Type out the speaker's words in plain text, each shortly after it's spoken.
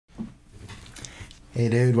Hey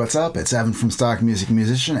dude, what's up? It's Evan from Stock Music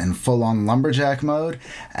Musician in full-on lumberjack mode,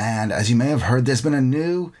 and as you may have heard, there's been a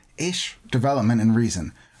new-ish development in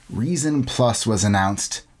Reason. Reason Plus was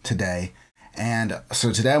announced today, and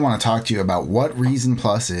so today I want to talk to you about what Reason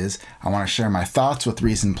Plus is. I want to share my thoughts with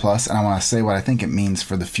Reason Plus, and I want to say what I think it means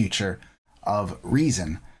for the future of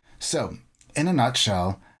Reason. So, in a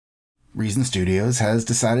nutshell, Reason Studios has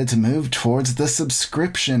decided to move towards the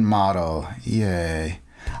subscription model. Yay.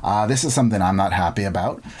 This is something I'm not happy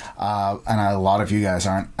about, and a lot of you guys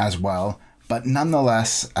aren't as well. But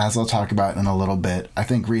nonetheless, as I'll talk about in a little bit, I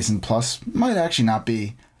think Reason Plus might actually not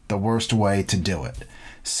be the worst way to do it.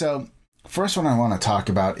 So, first one I want to talk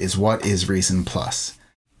about is what is Reason Plus.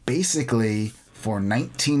 Basically, for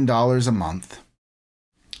 $19 a month,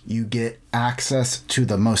 you get access to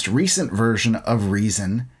the most recent version of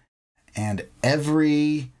Reason and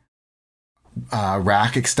every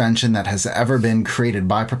rack extension that has ever been created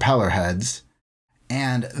by Propellerheads,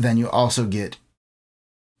 and then you also get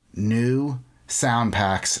new sound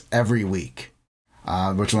packs every week,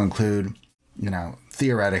 which will include,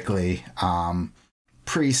 theoretically,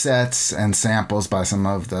 presets and samples by some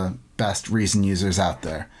of the best Reason users out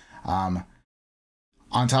there. On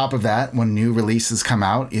top of that, when new releases come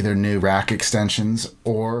out, either new rack extensions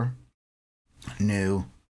or new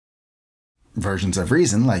versions of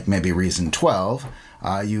Reason, like maybe Reason 12,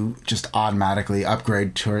 you just automatically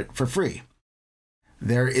upgrade to it for free.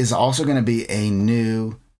 There is also going to be a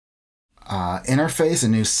new interface, a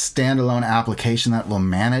new standalone application that will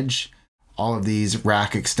manage all of these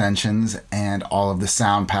rack extensions and all of the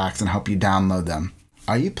sound packs and help you download them.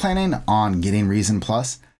 Are you planning on getting Reason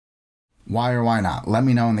Plus? Why or why not? Let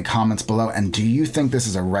me know in the comments below. And do you think this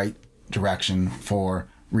is a right direction for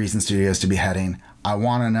Reason Studios to be heading? I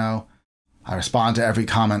want to know. I respond to every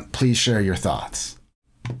comment. Please share your thoughts.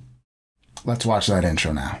 Let's watch that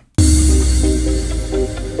intro now.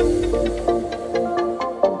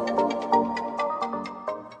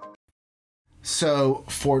 So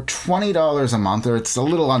for $20 a month, or it's a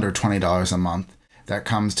little under $20 a month, that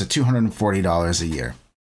comes to $240 a year.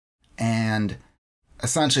 And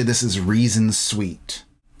essentially this is Reason Suite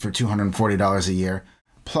for $240 a year,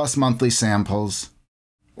 plus monthly samples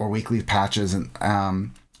or weekly patches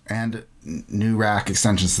and new rack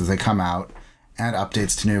extensions as they come out, and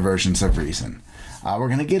updates to new versions of Reason. We're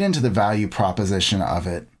going to get into the value proposition of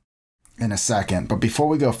it in a second, but before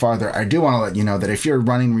we go farther, I do want to let you know that if you're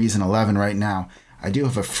running Reason 11 right now, I do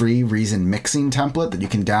have a free Reason mixing template that you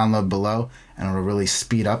can download below, and it'll really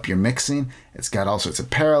speed up your mixing. It's got all sorts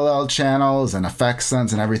of parallel channels and effect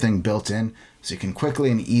sense and everything built in, so you can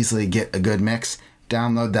quickly and easily get a good mix.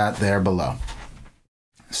 Download that there below.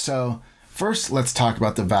 So, first, let's talk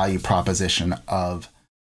about the value proposition of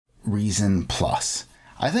Reason Plus.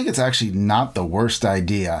 I think it's actually not the worst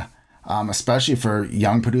idea, especially for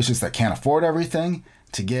young producers that can't afford everything,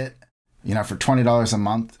 to get, for $20 a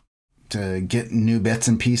month, to get new bits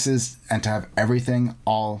and pieces and to have everything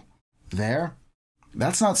all there.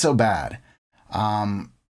 That's not so bad. I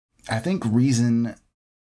think Reason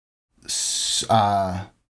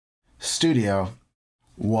Studio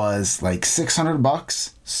was like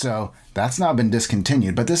 $600, so that's now been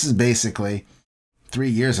discontinued, but this is basically 3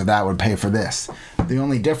 years of that would pay for this. The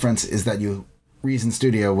only difference is that Reason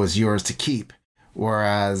Studio was yours to keep,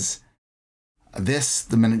 whereas this,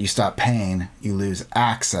 the minute you stop paying, you lose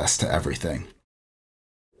access to everything.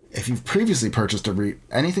 If you've previously purchased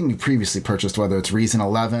anything you previously purchased, whether it's Reason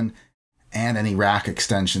 11 and any rack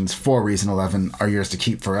extensions for Reason 11 are yours to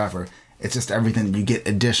keep forever. It's just everything that you get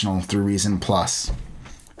additional through Reason Plus.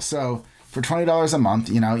 So for $20 a month,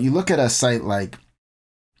 you look at a site like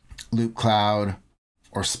LoopCloud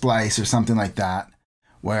or Splice or something like that,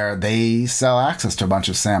 where they sell access to a bunch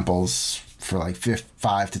of samples for like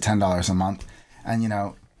 $5 to $10 a month. And,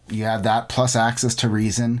 you have that plus access to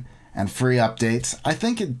Reason and free updates. I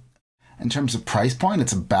think in terms of price point,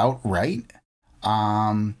 it's about right.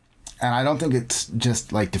 And I don't think it's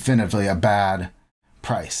just like definitively a bad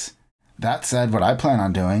price. That said, what I plan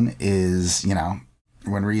on doing is,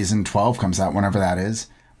 when Reason 12 comes out, whenever that is,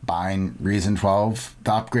 buying Reason 12,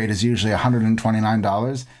 the upgrade is usually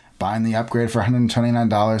 $129, buying the upgrade for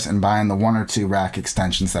 $129 and buying the 1 or 2 rack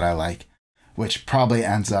extensions that I like, which probably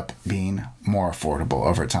ends up being more affordable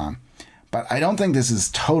over time. But I don't think this is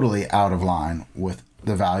totally out of line with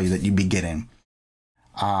the value that you'd be getting.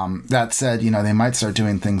 That said, they might start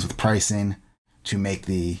doing things with pricing to make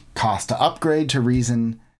the cost to upgrade to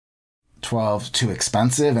Reason 12 too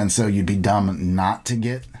expensive, and so you'd be dumb not to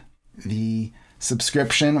get the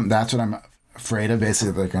subscription. That's what I'm afraid of.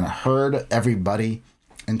 Basically, they're going to herd everybody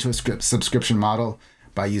into a subscription model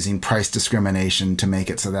by using price discrimination to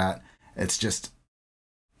make it so that it's just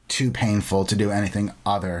too painful to do anything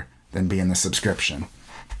other than be in the subscription.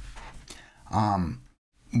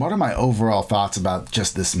 What are my overall thoughts about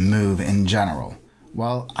just this move in general?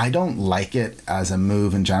 Well, I don't like it as a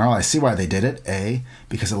move in general. I see why they did it. A,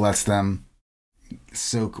 because it lets them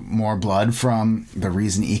soak more blood from the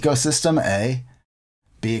Reason ecosystem. A,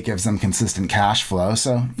 B, it gives them consistent cash flow.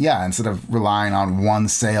 So yeah, instead of relying on one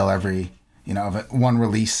sale every, one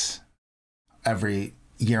release every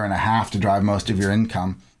year and a half to drive most of your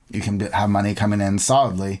income, you can have money coming in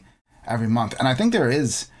solidly every month. And I think there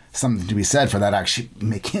is something to be said for that, actually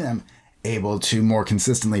making them able to more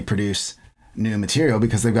consistently produce new material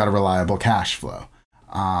because they've got a reliable cash flow,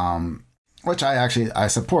 which I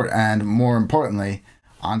support. And more importantly,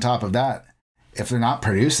 on top of that, if they're not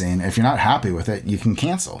producing, if you're not happy with it, you can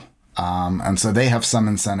cancel. And so they have some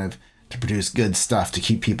incentive to produce good stuff to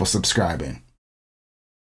keep people subscribing.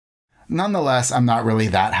 Nonetheless, I'm not really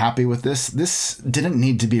that happy with this. This didn't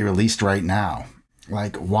need to be released right now.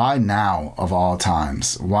 Like, why now of all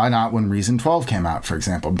times? Why not when Reason 12 came out, for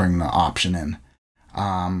example, bring the option in?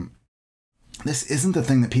 This isn't the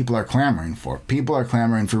thing that people are clamoring for. People are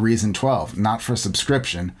clamoring for Reason 12, not for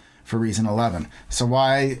subscription for Reason 11. So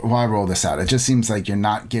why roll this out? It just seems like you're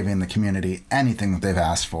not giving the community anything that they've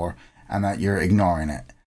asked for and that you're ignoring it.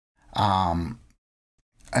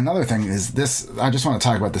 Another thing is this, I just want to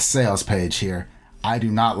talk about the sales page here. I do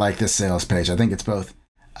not like this sales page. I think it's both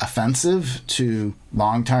offensive to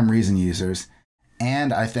long-time Reason users,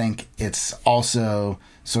 and I think it's also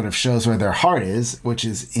sort of shows where their heart is, which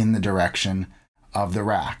is in the direction of the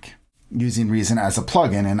rack, using Reason as a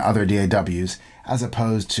plugin in other DAWs, as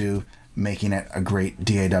opposed to making it a great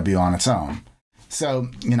DAW on its own. So,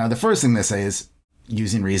 the first thing they say is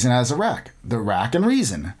using Reason as a rack. The rack and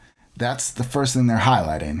Reason. That's the first thing they're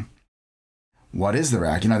highlighting. What is the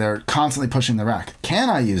rack? They're constantly pushing the rack. Can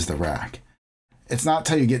I use the rack? It's not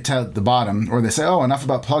till you get to the bottom where they say, oh, enough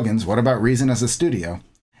about plugins. What about Reason as a studio?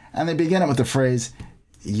 And they begin it with the phrase,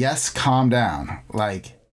 yes, calm down.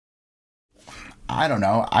 Like, I don't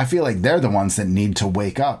know. I feel like they're the ones that need to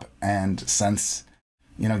wake up and sense,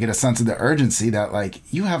 get a sense of the urgency that, like,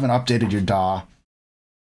 you haven't updated your DAW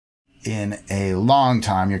in a long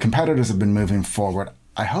time. Your competitors have been moving forward.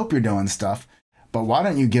 I hope you're doing stuff, but why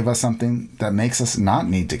don't you give us something that makes us not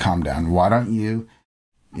need to calm down? Why don't you,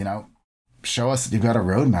 show us that you've got a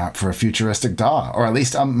roadmap for a futuristic DAW, or at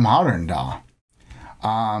least a modern DAW?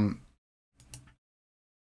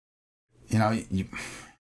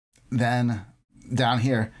 Then down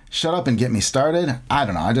here, shut up and get me started. I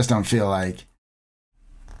don't know. I just don't feel like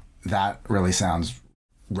that really sounds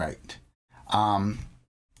right.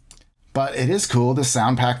 But it is cool. The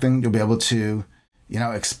sound pack thing, you'll be able to,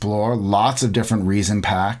 explore lots of different Reason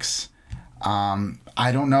packs.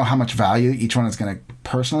 I don't know how much value each one is going to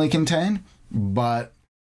personally contain, but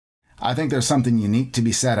I think there's something unique to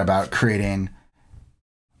be said about creating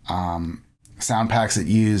sound packs that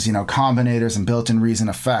use, combinators and built-in Reason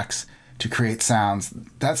effects to create sounds.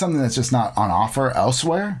 That's something that's just not on offer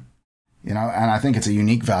elsewhere, and I think it's a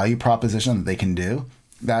unique value proposition that they can do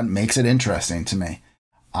that makes it interesting to me.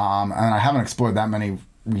 And I haven't explored that many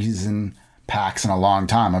Reason packs in a long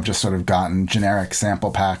time. I've just sort of gotten generic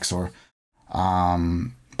sample packs or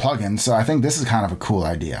plugins. So I think this is kind of a cool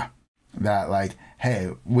idea that, like, hey,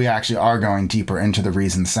 we actually are going deeper into the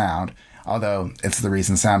Reason sound, although it's the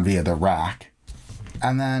Reason sound via the rack.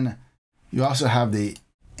 And then you also have the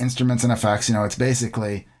instruments and effects. It's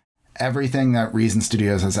basically everything that Reason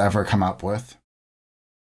Studios has ever come up with.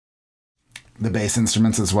 The bass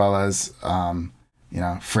instruments, as well as,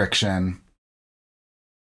 Friction,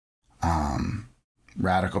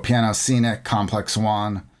 Radical Piano, Scenic, Complex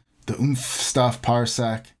One, the Oomph stuff,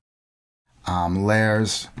 Parsec,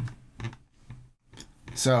 Layers.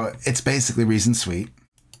 So it's basically Reason Suite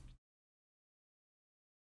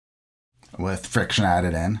with Friction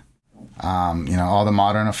added in. All the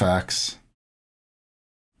modern effects,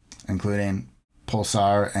 including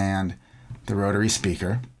Pulsar and the rotary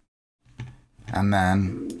speaker. And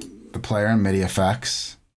then the player and MIDI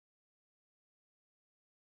effects.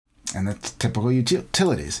 And the typical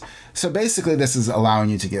utilities. So basically this is allowing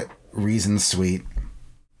you to get Reason Suite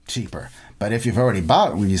cheaper. But if you've already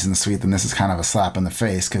bought Reason Suite, then this is kind of a slap in the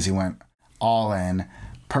face because you went all in,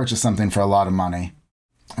 purchased something for a lot of money,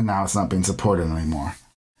 and now it's not being supported anymore.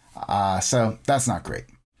 So that's not great.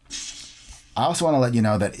 I also want to let you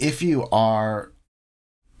know that if you are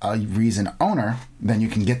a Reason owner, then you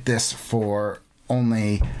can get this for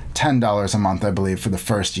only $10 a month, I believe, for the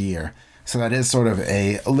first year. So that is sort of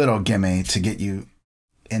a little gimme to get you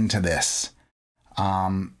into this.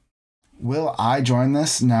 Will I join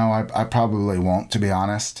this? No, I probably won't, to be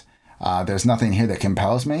honest. There's nothing here that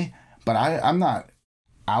compels me, but I'm not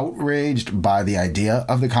outraged by the idea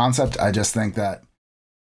of the concept. I just think that,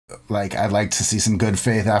 like, I'd like to see some good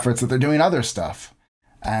faith efforts that they're doing other stuff,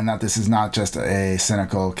 and that this is not just a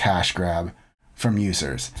cynical cash grab from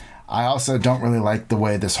users. I also don't really like the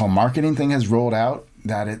way this whole marketing thing has rolled out,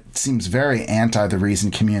 that it seems very anti the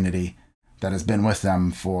Reason community that has been with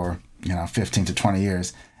them for, 15 to 20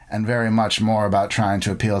 years, and very much more about trying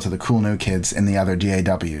to appeal to the cool new kids in the other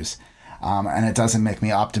DAWs. And it doesn't make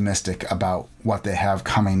me optimistic about what they have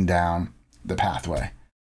coming down the pathway.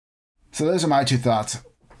 So those are my 2 thoughts.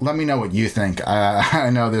 Let me know what you think. I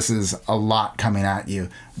know this is a lot coming at you,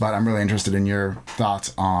 but I'm really interested in your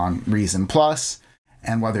thoughts on Reason Plus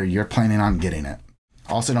and whether you're planning on getting it.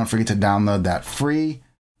 Also, don't forget to download that free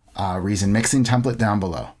Reason mixing template down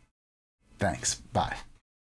below. Thanks. Bye.